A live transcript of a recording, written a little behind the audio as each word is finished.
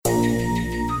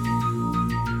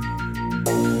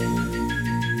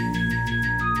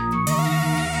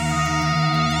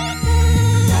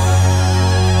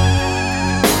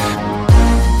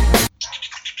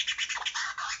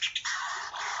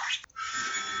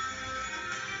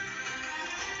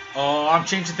Oh, I'm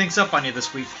changing things up on you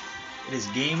this week. It is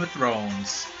Game of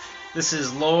Thrones. This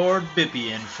is Lord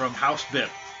Bippian from House Bip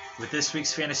with this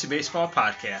week's Fantasy Baseball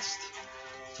podcast.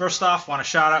 First off, want to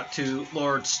shout out to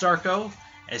Lord Starko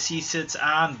as he sits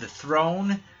on the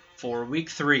throne for week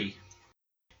 3.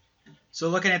 So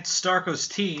looking at Starko's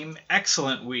team,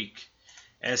 excellent week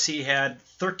as he had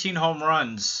 13 home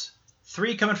runs,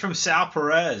 3 coming from Sal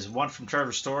Perez, 1 from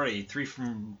Trevor Story, 3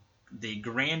 from the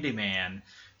Grandy Man,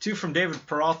 2 from David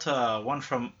Peralta, 1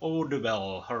 from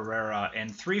Odubel Herrera,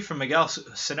 and 3 from Miguel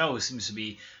Sano, who seems to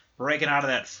be breaking out of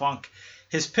that funk.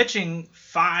 His pitching,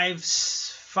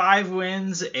 5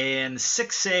 wins and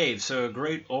 6 saves, so a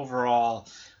great overall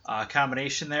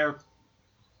combination there.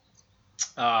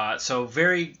 So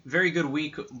very, very good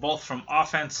week, both from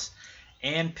offense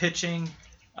and pitching.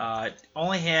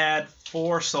 Only had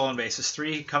 4 stolen bases,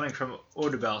 3 coming from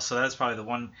Odubel, so that's probably the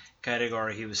one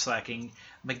category he was slacking.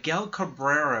 Miguel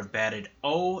Cabrera batted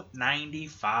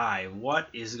 .095. What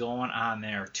is going on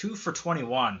there? 2 for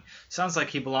 21. Sounds like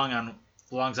he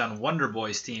belongs on Wonder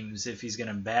Boy's teams if he's going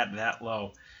to bat that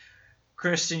low.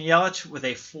 Christian Yelich with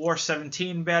a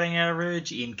 .417 batting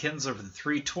average. Ian Kinsler with a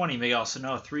 .320. Miguel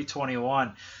Sano,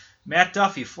 .321. Matt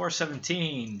Duffy,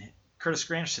 .417. Curtis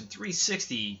Granderson,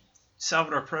 .360.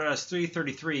 Salvador Perez,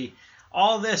 .333.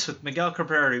 All this with Miguel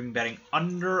Cabrera batting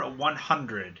under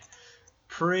 100.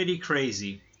 Pretty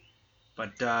crazy.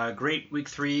 But great week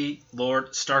 3,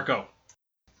 Lord Starko.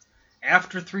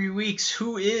 After 3 weeks,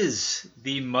 who is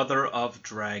the mother of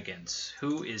dragons?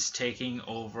 Who is taking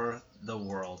over the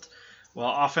world? Well,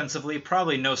 offensively,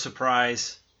 probably no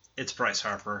surprise, it's Bryce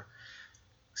Harper.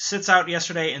 Sits out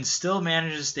yesterday and still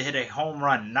manages to hit a home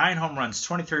run. 9 home runs,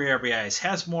 23 RBIs,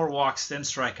 has more walks than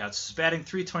strikeouts. His batting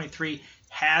 .323,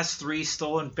 has 3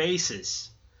 stolen bases.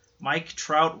 Mike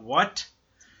Trout, what?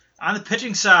 On the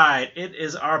pitching side, it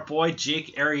is our boy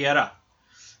Jake Arrieta.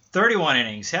 31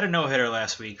 innings, had a no-hitter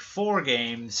last week, 4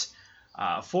 games.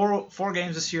 4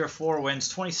 games this year, 4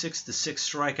 wins, 26-6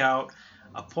 strikeout,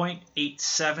 a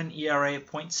 .87 ERA,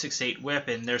 .68 whip,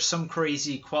 and there's some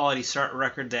crazy quality start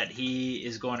record that he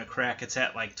is going to crack. It's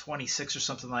at like 26 or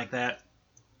something like that.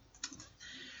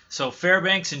 So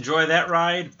Fairbanks, enjoy that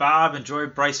ride. Bob, enjoy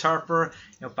Bryce Harper.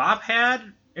 Bob had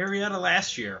Arrieta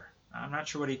last year. I'm not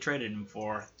sure what he traded him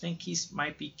for. I think he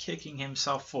might be kicking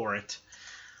himself for it.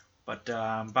 But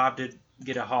Bob did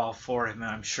get a haul for him,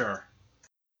 I'm sure.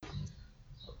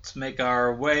 Let's make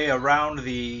our way around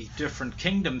the different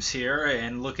kingdoms here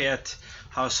and look at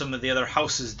how some of the other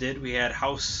houses did. We had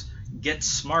House Get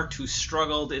Smart, who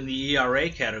struggled in the ERA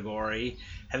category,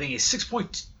 having a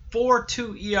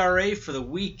 6.42 ERA for the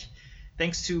week,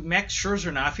 thanks to Max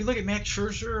Scherzer. Now, if you look at Max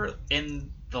Scherzer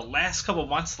in the last couple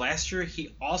months last year,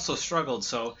 he also struggled.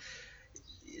 So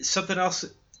something else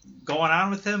going on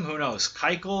with him? Who knows?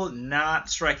 Keuchel not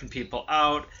striking people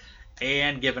out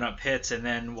and giving up hits, and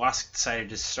then Wasik decided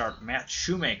to start Matt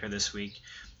Shoemaker this week.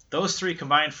 Those 3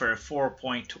 combined for a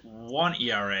 4.1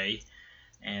 ERA,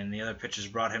 and the other pitchers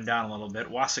brought him down a little bit.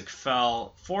 Wasik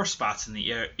fell 4 spots in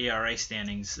the ERA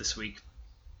standings this week.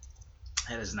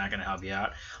 That is not going to help you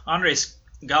out. Andres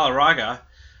Galarraga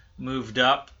moved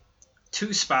up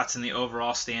 2 spots in the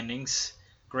overall standings.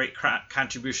 Great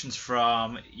contributions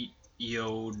from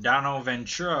Yordano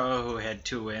Ventura, who had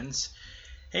 2 wins.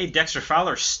 Hey, Dexter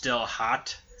Fowler still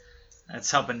hot.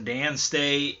 That's helping Dan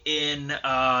stay in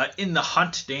the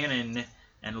hunt. Dan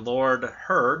and Lord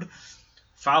Hurd.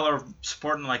 Fowler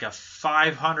sporting like a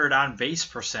 500 on base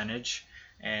percentage.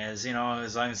 As long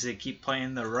as they keep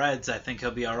playing the Reds, I think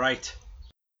he'll be all right.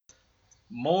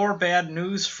 More bad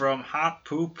news from Hot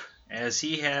Poop, as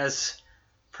he has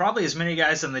probably as many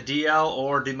guys on the DL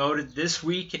or demoted this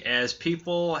week as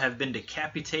people have been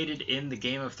decapitated in the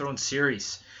Game of Thrones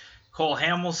series. Cole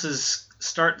Hamels'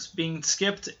 starts being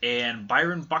skipped, and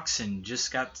Byron Buxton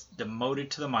just got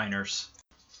demoted to the minors.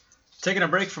 Taking a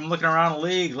break from looking around the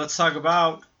league, let's talk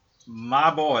about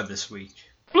my boy this week.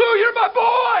 Blue, you're my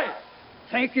boy!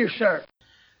 Thank you, sir.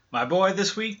 My boy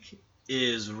this week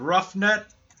is Roughnet,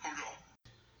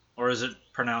 or is it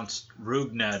pronounced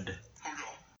Rugned?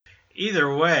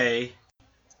 Either way,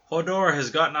 Hodor has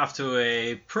gotten off to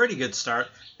a pretty good start.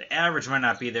 The average might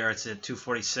not be there, it's at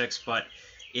 246, but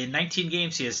in 19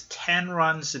 games, he has 10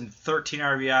 runs and 13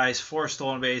 RBIs, 4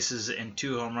 stolen bases, and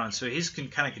 2 home runs. So he's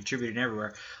kind of contributing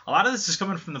everywhere. A lot of this is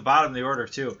coming from the bottom of the order,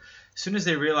 too. As soon as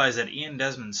they realize that Ian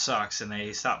Desmond sucks and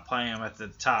they stop playing him at the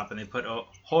top and they put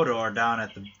Hodor down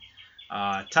at the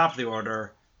top of the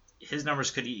order, his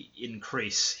numbers could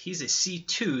increase. He's a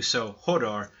C2, so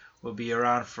Hodor will be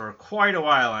around for quite a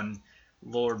while on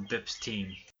Lord Bip's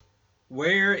team.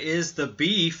 Where is the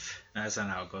beef? That's not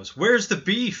how it goes. Where's the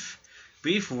beef?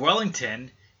 Beef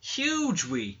Wellington Huge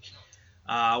week.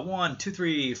 1, 2,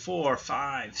 3, 4,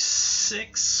 5,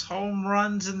 6 home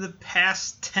runs in the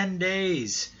past 10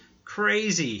 days.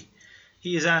 Crazy.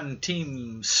 He is on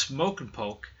Team Smoke and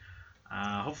Poke.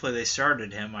 Hopefully they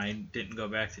started him. I didn't go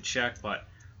back to check, but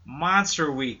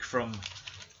monster week from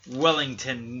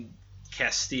Wellington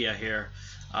Castilla here.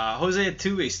 Jose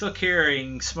Altuve still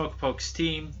carrying Smoke and Poke's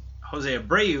team. Jose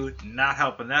Abreu not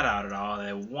helping that out at all.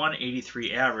 At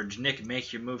 183 average. Nick,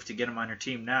 make your move to get him on your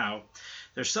team now.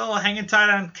 They're still hanging tight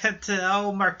on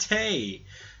Ketel Marte.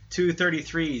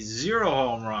 233, 0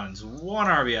 home runs, 1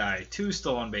 RBI, 2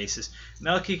 stolen bases.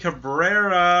 Melky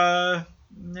Cabrera,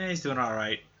 he's doing all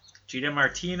right. Gita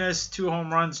Martinez, 2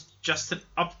 home runs. Justin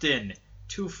Upton,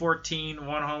 214,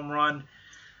 1 home run.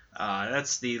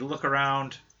 That's the look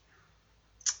around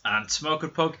on Smoke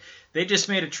and Poke. They just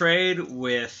made a trade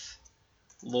with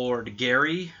Lord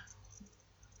Gary,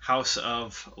 House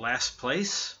of Last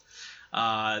Place.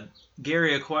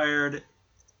 Gary acquired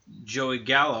Joey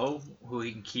Gallo, who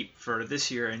he can keep for this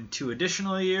year and 2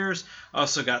 additional years.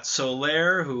 Also got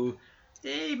Soler, who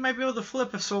he might be able to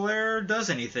flip if Soler does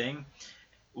anything.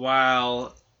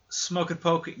 While Smoke and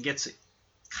Poke gets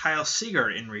Kyle Seager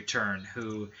in return,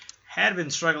 who had been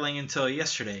struggling until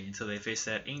yesterday, until they faced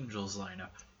that Angels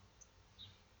lineup.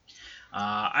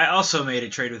 I also made a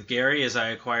trade with Gary as I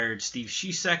acquired Steve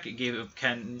Cishek, gave up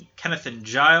Kenneth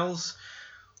Giles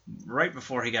right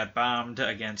before he got bombed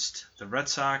against the Red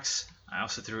Sox. I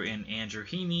also threw in Andrew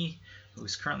Heaney,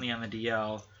 who's currently on the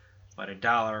DL, but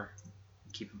 $1,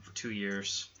 keep him for 2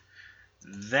 years.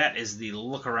 That is the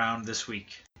look around this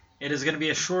week. It is going to be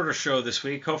a shorter show this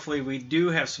week. Hopefully we do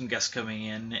have some guests coming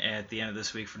in at the end of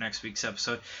this week for next week's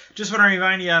episode. Just want to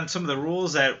remind you on some of the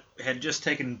rules that had just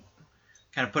taken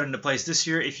kind of put into place this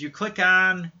year. If you click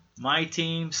on My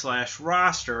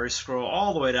Team/roster, scroll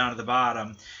all the way down to the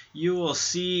bottom, you will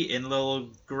see in little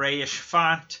grayish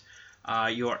font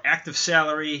your active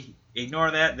salary.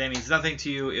 Ignore that. That means nothing to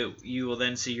you. You will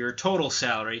then see your total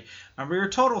salary. Remember, your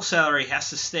total salary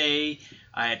has to stay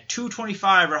at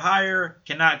 $225 or higher,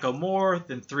 cannot go more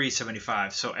than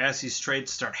 $375. So as these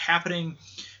trades start happening,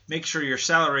 make sure your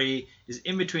salary is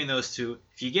in between those two.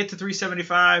 If you get to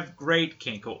 $375, great,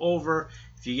 can't go over.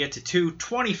 If you get to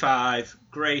 $225,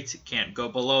 great, can't go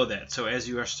below that. So as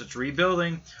you are start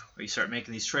rebuilding or you start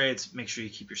making these trades, make sure you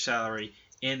keep your salary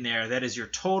in there. That is your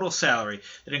total salary.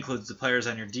 That includes the players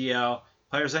on your DL,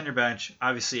 players on your bench,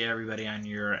 obviously everybody on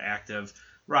your active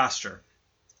roster.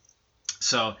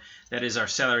 So that is our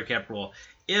salary cap rule.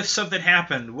 If something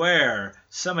happened where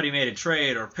somebody made a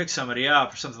trade or picked somebody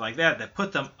up or something like that that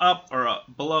put them up or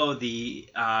below the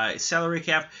salary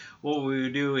cap, what we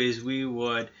would do is we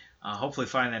would hopefully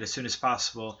find that as soon as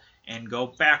possible and go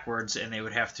backwards, and they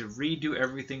would have to redo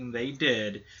everything they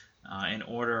did in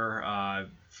order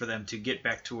for them to get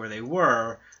back to where they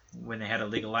were when they had a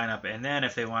legal lineup. And then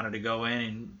if they wanted to go in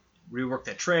and rework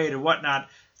that trade or whatnot,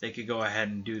 they could go ahead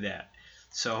and do that.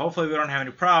 So hopefully we don't have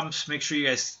any problems. Make sure you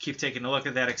guys keep taking a look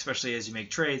at that, especially as you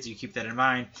make trades. You keep that in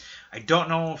mind. I don't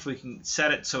know if we can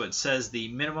set it so it says the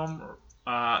minimum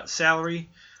salary,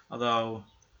 although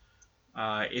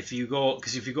if you go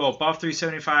above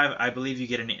 $375, I believe you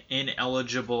get an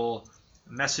ineligible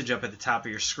message up at the top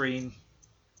of your screen.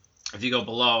 If you go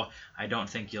below, I don't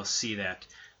think you'll see that.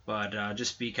 But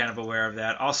just be kind of aware of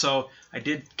that. Also, I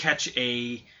did catch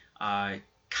a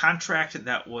contract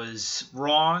that was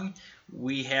wrong.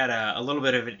 We had a little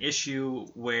bit of an issue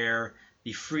where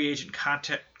the free agent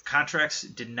contracts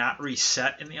did not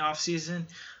reset in the offseason.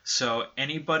 So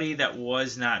anybody that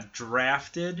was not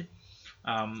drafted,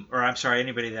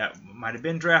 anybody that might have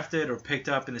been drafted or picked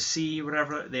up in the C,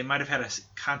 whatever, they might have had a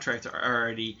contract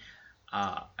already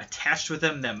attached with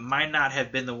them that might not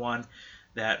have been the one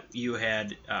that you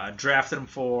had drafted them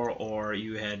for, or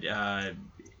you had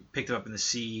picked them up in the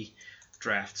C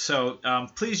draft. So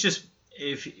please just,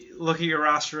 if you look at your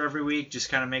roster every week, just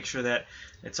kind of make sure that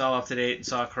it's all up to date,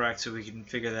 it's all correct, so we can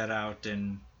figure that out,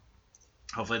 and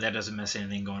hopefully that doesn't miss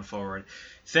anything going forward.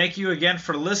 Thank you again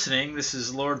for listening. This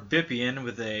is Lord Bippian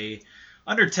with a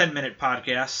under 10-minute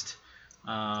podcast,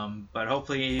 but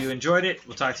hopefully you enjoyed it.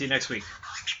 We'll talk to you next week.